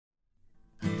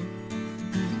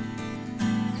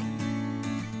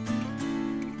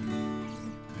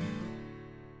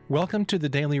Welcome to the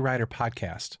Daily Writer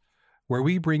Podcast, where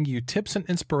we bring you tips and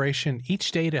inspiration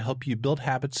each day to help you build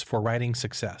habits for writing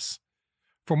success.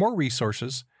 For more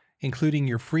resources, including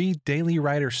your free Daily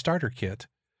Writer Starter Kit,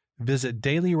 visit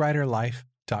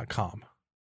dailywriterlife.com.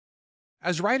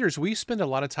 As writers, we spend a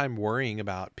lot of time worrying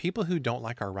about people who don't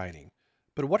like our writing.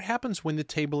 But what happens when the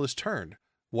table is turned?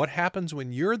 What happens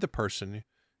when you're the person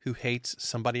who hates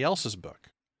somebody else's book?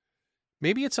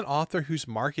 Maybe it's an author whose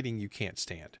marketing you can't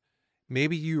stand.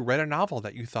 Maybe you read a novel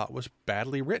that you thought was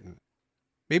badly written.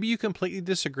 Maybe you completely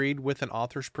disagreed with an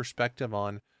author's perspective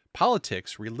on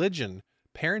politics, religion,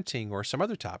 parenting, or some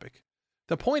other topic.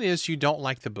 The point is you don't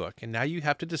like the book, and now you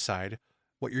have to decide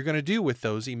what you're going to do with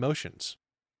those emotions.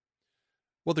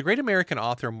 Well, the great American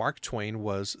author Mark Twain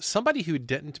was somebody who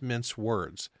didn't mince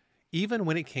words, even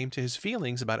when it came to his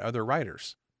feelings about other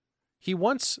writers. He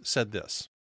once said this,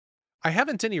 "I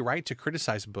haven't any right to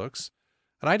criticize books,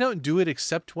 and I don't do it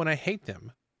except when I hate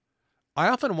them. I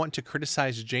often want to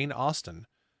criticize Jane Austen,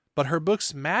 but her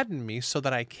books madden me so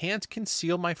that I can't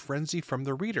conceal my frenzy from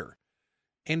the reader,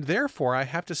 and therefore I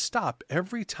have to stop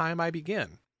every time I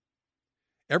begin.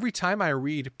 Every time I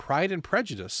read Pride and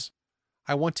Prejudice,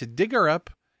 I want to dig her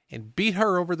up and beat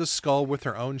her over the skull with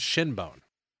her own shin bone."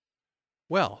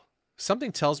 Well,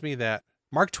 something tells me that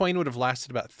Mark Twain would have lasted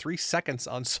about 3 seconds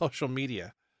on social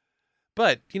media.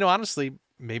 But, honestly,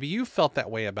 maybe you felt that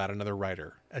way about another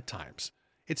writer at times.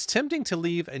 It's tempting to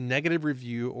leave a negative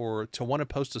review or to want to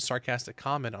post a sarcastic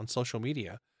comment on social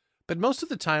media, but most of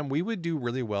the time we would do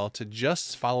really well to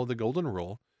just follow the golden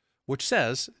rule, which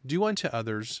says, do unto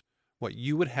others what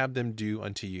you would have them do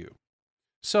unto you.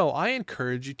 So I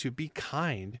encourage you to be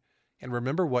kind and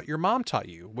remember what your mom taught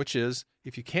you, which is,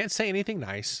 if you can't say anything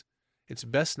nice, it's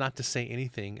best not to say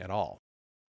anything at all.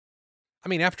 I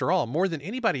mean, after all, more than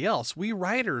anybody else, we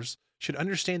writers should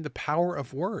understand the power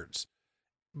of words.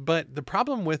 But the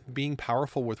problem with being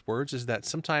powerful with words is that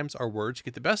sometimes our words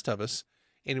get the best of us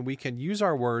and we can use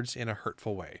our words in a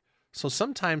hurtful way. So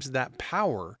sometimes that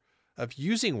power of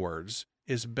using words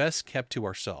is best kept to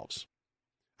ourselves.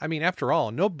 I mean, after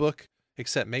all, no book,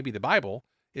 except maybe the Bible,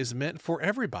 is meant for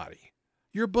everybody.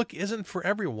 Your book isn't for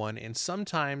everyone, and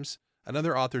sometimes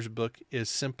another author's book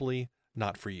is simply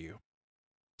not for you.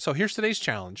 So here's today's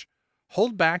challenge.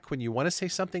 Hold back when you want to say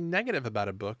something negative about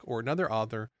a book or another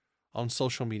author on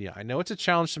social media. I know it's a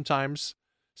challenge sometimes,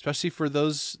 especially for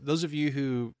those of you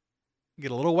who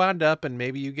get a little wound up and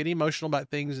maybe you get emotional about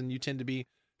things and you tend to be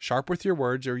sharp with your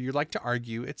words or you like to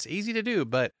argue. It's easy to do,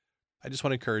 but I just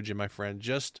want to encourage you, my friend,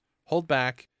 just hold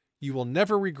back. You will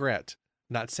never regret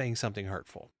not saying something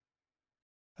hurtful.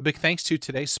 A big thanks to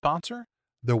today's sponsor,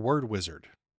 The Word Wizard.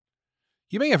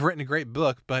 You may have written a great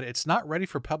book, but it's not ready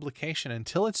for publication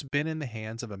until it's been in the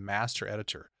hands of a master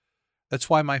editor. That's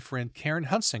why my friend Karen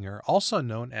Hunsinger, also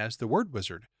known as the Word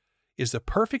Wizard, is the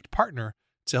perfect partner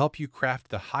to help you craft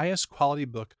the highest quality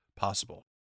book possible.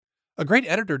 A great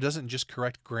editor doesn't just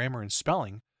correct grammar and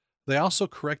spelling, they also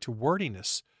correct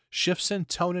wordiness, shifts in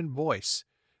tone and voice,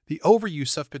 the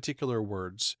overuse of particular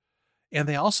words, and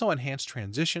they also enhance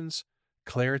transitions,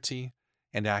 clarity,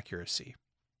 and accuracy.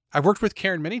 I've worked with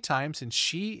Karen many times, and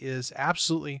she is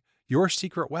absolutely your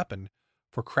secret weapon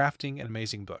for crafting an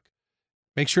amazing book.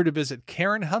 Make sure to visit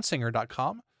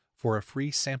KarenHunsinger.com for a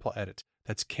free sample edit.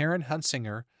 That's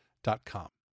KarenHunsinger.com.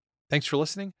 Thanks for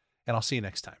listening, and I'll see you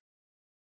next time.